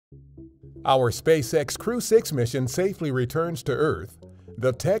Our SpaceX Crew 6 mission safely returns to Earth,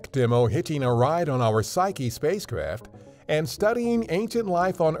 the tech demo hitching a ride on our Psyche spacecraft, and studying ancient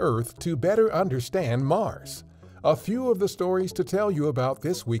life on Earth to better understand Mars. A few of the stories to tell you about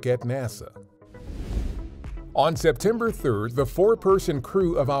this week at NASA. On September 3rd, the four-person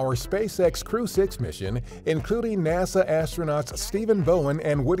crew of our SpaceX Crew 6 mission, including NASA astronauts Stephen Bowen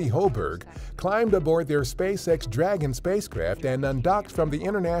and Woody Hoberg, climbed aboard their SpaceX Dragon spacecraft and undocked from the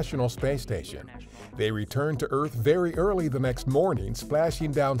International Space Station. They returned to Earth very early the next morning,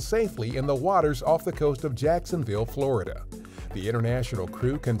 splashing down safely in the waters off the coast of Jacksonville, Florida. The international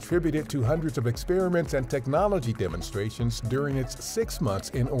crew contributed to hundreds of experiments and technology demonstrations during its 6 months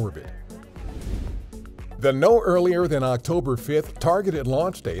in orbit. The no earlier than October 5th targeted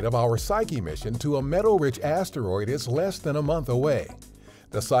launch date of our Psyche mission to a metal-rich asteroid is less than a month away.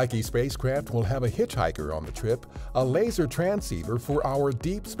 The Psyche spacecraft will have a hitchhiker on the trip, a laser transceiver for our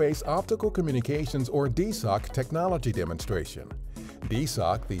Deep Space Optical Communications or DSOC technology demonstration.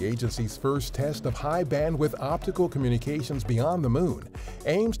 DSOC, the agency's first test of high-bandwidth optical communications beyond the Moon,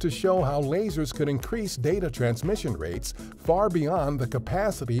 aims to show how lasers could increase data transmission rates far beyond the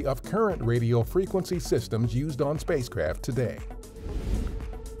capacity of current radio frequency systems used on spacecraft today.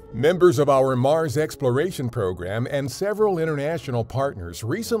 Members of our Mars exploration program and several international partners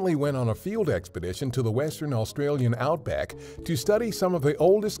recently went on a field expedition to the Western Australian outback to study some of the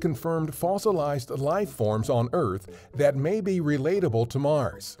oldest confirmed fossilized life forms on Earth that may be relatable to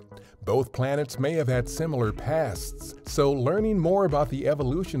Mars. Both planets may have had similar pasts, so learning more about the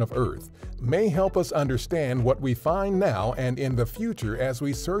evolution of Earth may help us understand what we find now and in the future as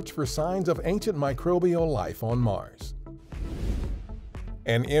we search for signs of ancient microbial life on Mars.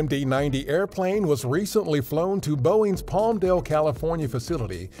 An MD-90 airplane was recently flown to Boeing's Palmdale, California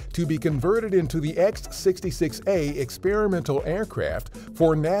facility to be converted into the X-66A experimental aircraft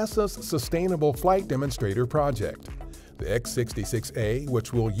for NASA's Sustainable Flight Demonstrator project. The X-66A,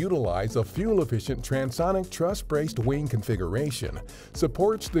 which will utilize a fuel-efficient transonic truss-braced wing configuration,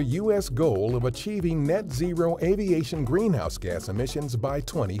 supports the U.S. goal of achieving net-zero aviation greenhouse gas emissions by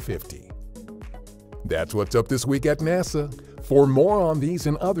 2050. That's what's up this week at NASA. For more on these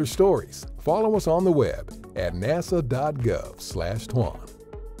and other stories, follow us on the web at nasa.gov/twan.